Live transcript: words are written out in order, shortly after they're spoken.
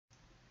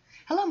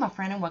Hello my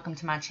friend and welcome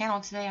to my channel.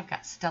 Today I've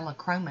got Stella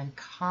Chroma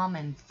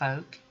Cunning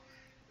folk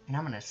and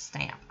I'm going to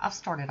stamp. I've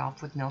started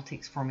off with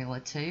Nailtiques Formula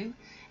 2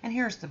 and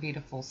here's the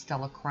beautiful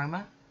Stella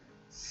Chroma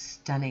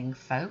Stunning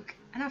Folk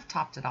and I've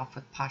topped it off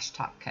with Poshe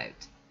top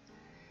coat.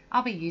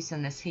 I'll be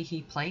using this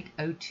Hee Plate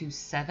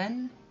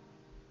 027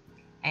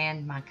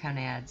 and my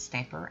Conad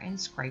stamper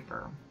and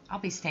scraper. I'll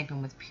be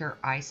stamping with Pure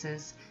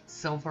Ice's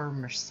Silver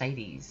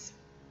Mercedes.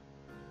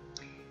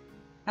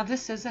 Now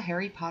this is a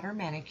Harry Potter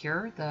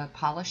manicure. The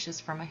polish is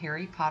from a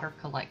Harry Potter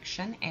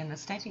collection and the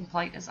stamping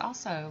plate is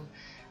also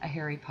a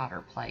Harry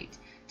Potter plate.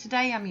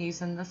 Today I'm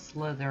using the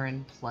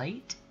Slytherin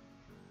plate.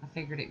 I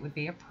figured it would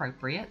be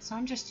appropriate, so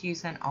I'm just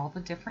using all the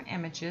different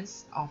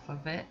images off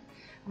of it.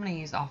 I'm going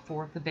to use all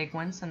 4 of the big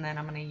ones and then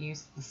I'm going to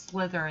use the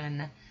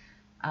Slytherin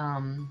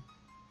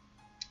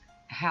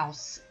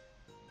house,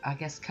 I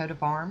guess, coat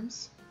of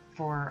arms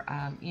for,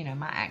 you know,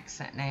 my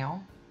accent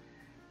now.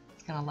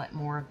 It's going to let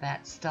more of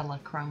that Stella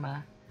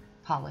Chroma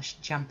polish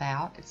jump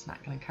out. It's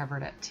not going to cover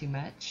it up too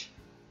much.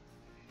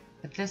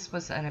 But this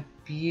was a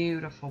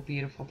beautiful,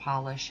 beautiful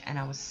polish, and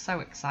I was so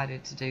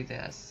excited to do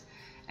this.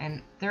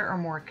 And there are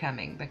more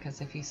coming,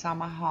 because if you saw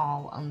my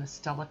haul on the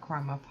Stella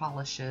Chroma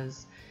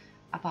polishes,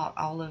 I bought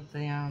all of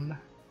them.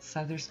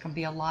 So there's going to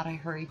be a lot of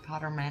Harry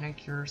Potter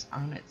manicures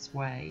on its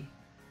way.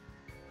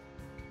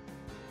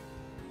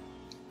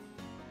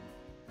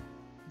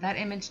 That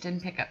image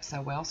didn't pick up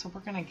so well, so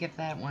we're going to give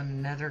that one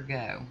another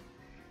go.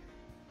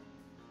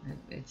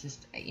 It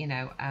just, you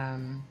know,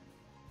 I'm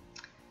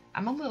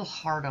a little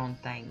hard on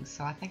things,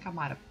 so I think I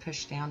might have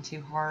pushed down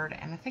too hard,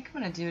 and I think I'm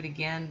going to do it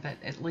again, but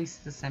at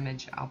least this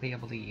image, I'll be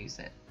able to use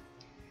it.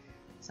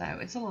 So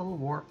it's a little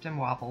warped and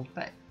wobbled,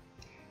 but,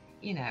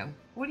 you know,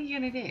 what are you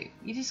going to do?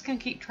 You're just going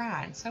to keep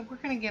trying. So we're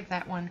going to give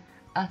that one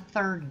a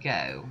third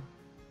go.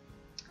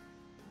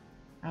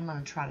 I'm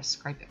going to try to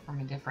scrape it from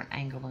a different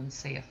angle and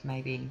see if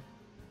maybe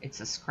it's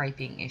a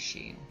scraping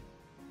issue.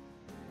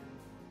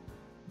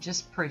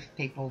 Just proof,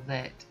 people,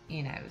 that,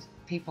 you know,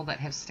 people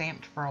that have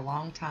stamped for a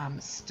long time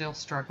still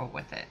struggle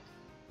with it.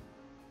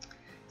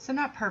 So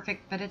not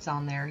perfect, but it's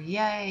on there.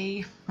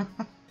 Yay!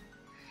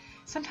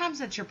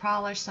 Sometimes it's your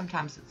polish,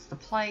 sometimes it's the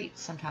plate,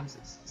 sometimes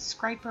it's the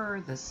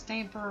scraper, the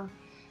stamper.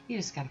 You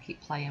just got to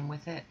keep playing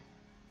with it.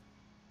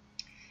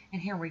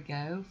 And here we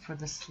go for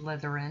the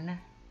Slytherin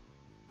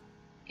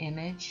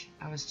image.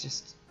 I was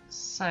just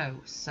so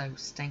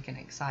stinking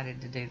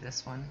excited to do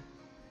this one.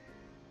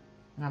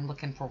 And I'm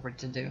looking forward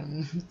to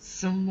doing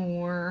some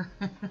more.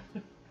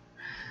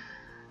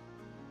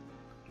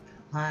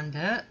 Lined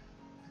up.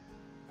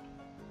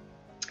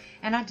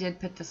 And I did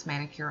put this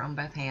manicure on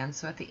both hands,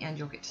 so at the end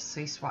you'll get to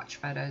see swatch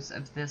photos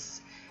of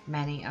this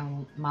mani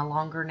on my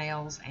longer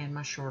nails and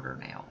my shorter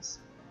nails.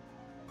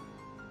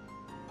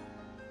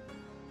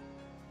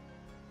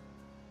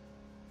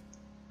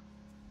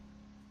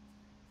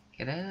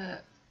 Get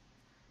up.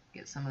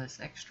 Get some of this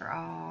extra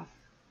off.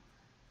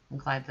 I'm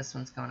glad this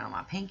one's going on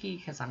my pinky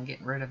because I'm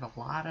getting rid of a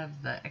lot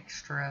of the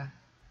extra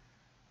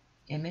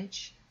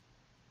image.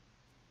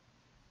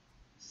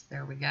 So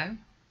there we go.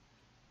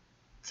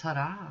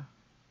 Ta-da!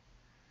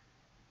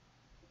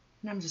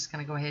 And I'm just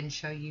going to go ahead and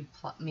show you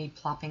me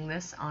plopping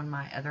this on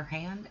my other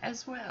hand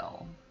as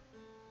well.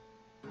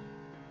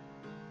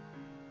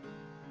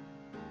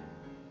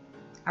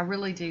 I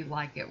really do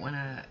like it when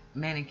a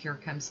manicure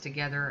comes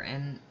together,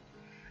 and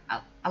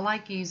I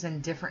like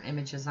using different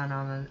images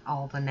on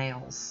all the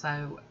nails.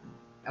 So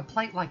a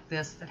plate like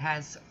this that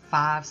has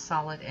 5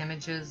 solid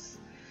images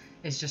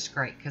is just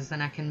great, because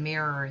then I can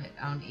mirror it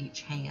on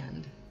each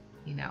hand.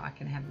 You know, I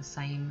can have the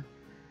same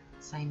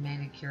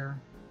manicure.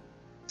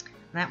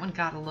 And that one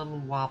got a little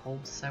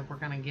wobbled, so we're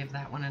going to give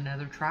that one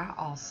another try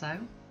also.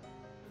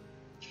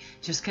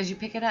 Just because you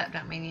pick it up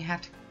don't mean you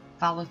have to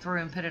follow through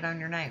and put it on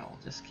your nail.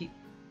 Just keep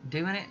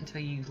doing it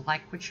until you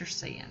like what you're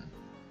seeing.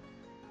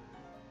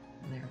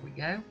 And there we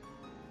go.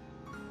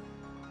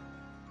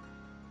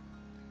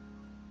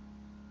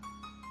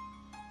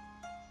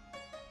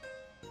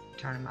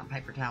 Turning my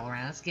paper towel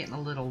around. It's getting a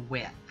little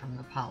wet from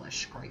the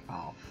polish scrape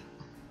off.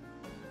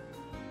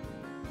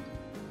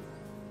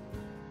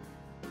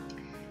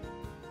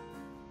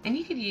 And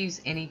you could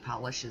use any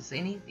polishes,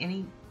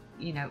 any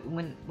you know,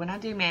 when I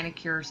do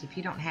manicures, if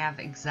you don't have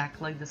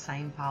exactly the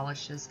same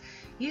polishes,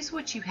 use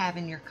what you have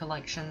in your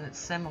collection that's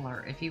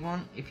similar. If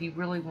you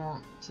really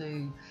want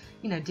to,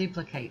 you know,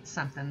 duplicate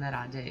something that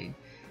I do.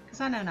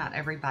 Because I know not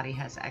everybody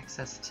has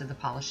access to the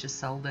polishes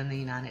sold in the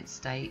United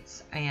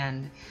States,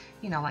 and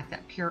you know, like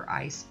that Pure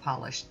Ice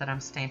polish that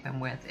I'm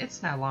stamping with,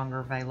 it's no longer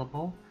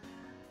available.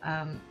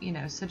 You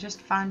know, so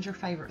just find your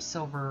favorite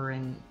silver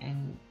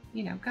and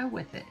you know, go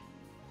with it.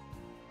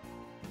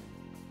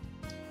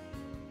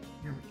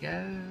 Here we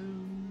go.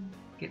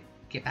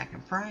 Get back in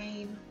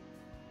frame.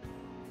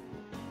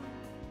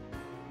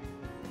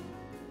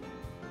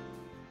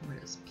 We're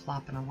just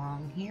plopping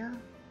along here.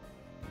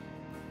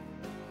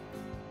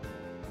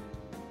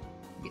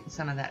 Getting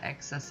some of that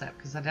excess up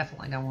because I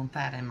definitely don't want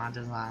that in my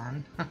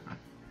design.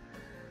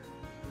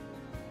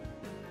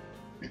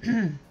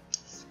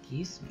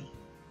 Excuse me.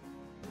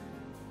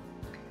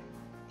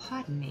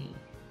 Pardon me.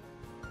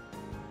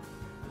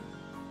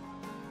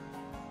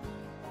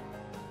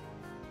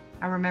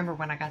 I remember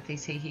when I got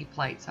these hee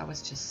plates, I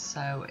was just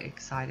so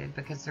excited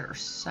because there are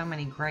so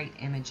many great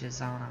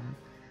images on them.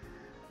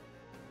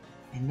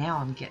 And now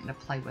I'm getting to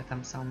play with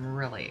them, so I'm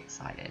really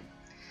excited.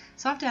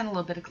 So I've done a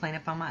little bit of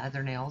cleanup on my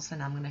other nails,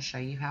 and I'm going to show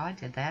you how I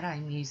did that.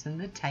 I'm using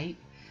the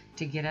tape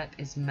to get up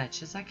as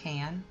much as I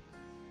can.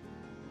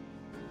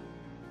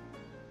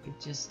 It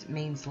just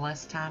means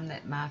less time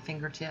that my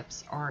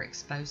fingertips are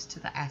exposed to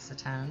the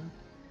acetone,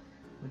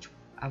 which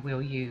I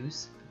will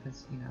use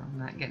because, you know, I'm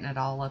not getting it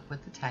all up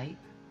with the tape.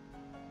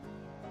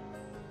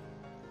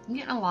 I'm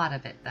getting a lot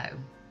of it though.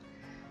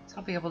 So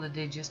I'll be able to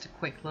do just a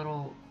quick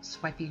little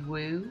swipey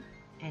woo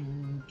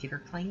and get her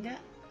cleaned up.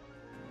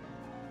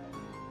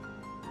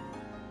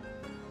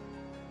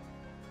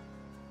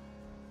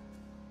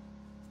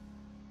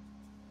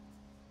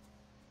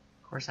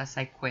 Of course, I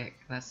say quick.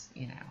 That's,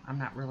 you know, I'm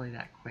not really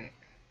that quick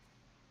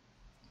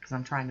because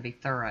I'm trying to be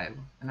thorough,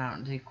 and I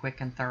don't do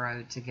quick and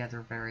thorough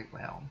together very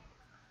well.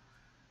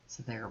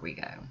 So there we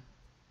go.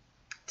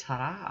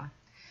 Ta-da!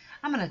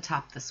 I'm going to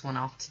top this one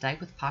off today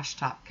with Poshe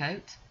Top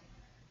Coat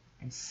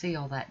and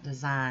seal that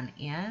design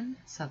in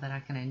so that I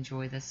can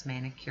enjoy this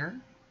manicure.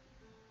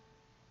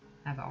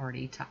 I've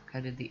already top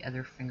coated the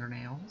other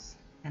fingernails,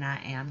 and I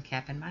am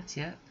capping my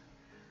tip.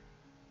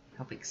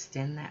 Help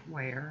extend that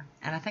wear.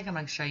 And I think I'm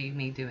going to show you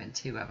me doing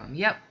 2 of them.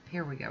 Yep,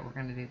 here we go. We're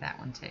going to do that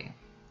one too.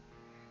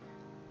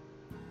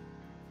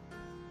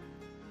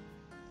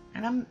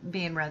 And I'm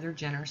being rather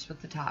generous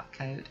with the top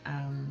coat,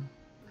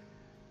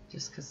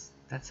 just because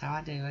that's how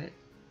I do it.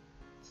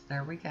 So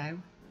there we go.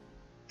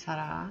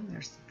 Ta-da,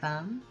 there's the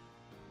thumb.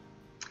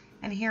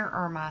 And here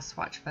are my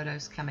swatch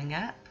photos coming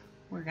up.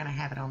 We're going to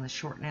have it on the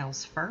short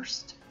nails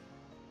first,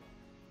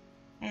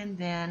 and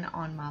then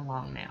on my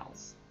long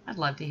nails. I'd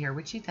love to hear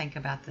what you think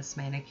about this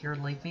manicure.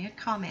 Leave me a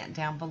comment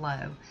down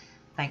below.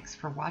 Thanks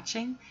for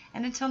watching,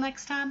 and until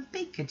next time,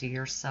 be good to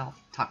yourself.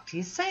 Talk to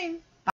you soon.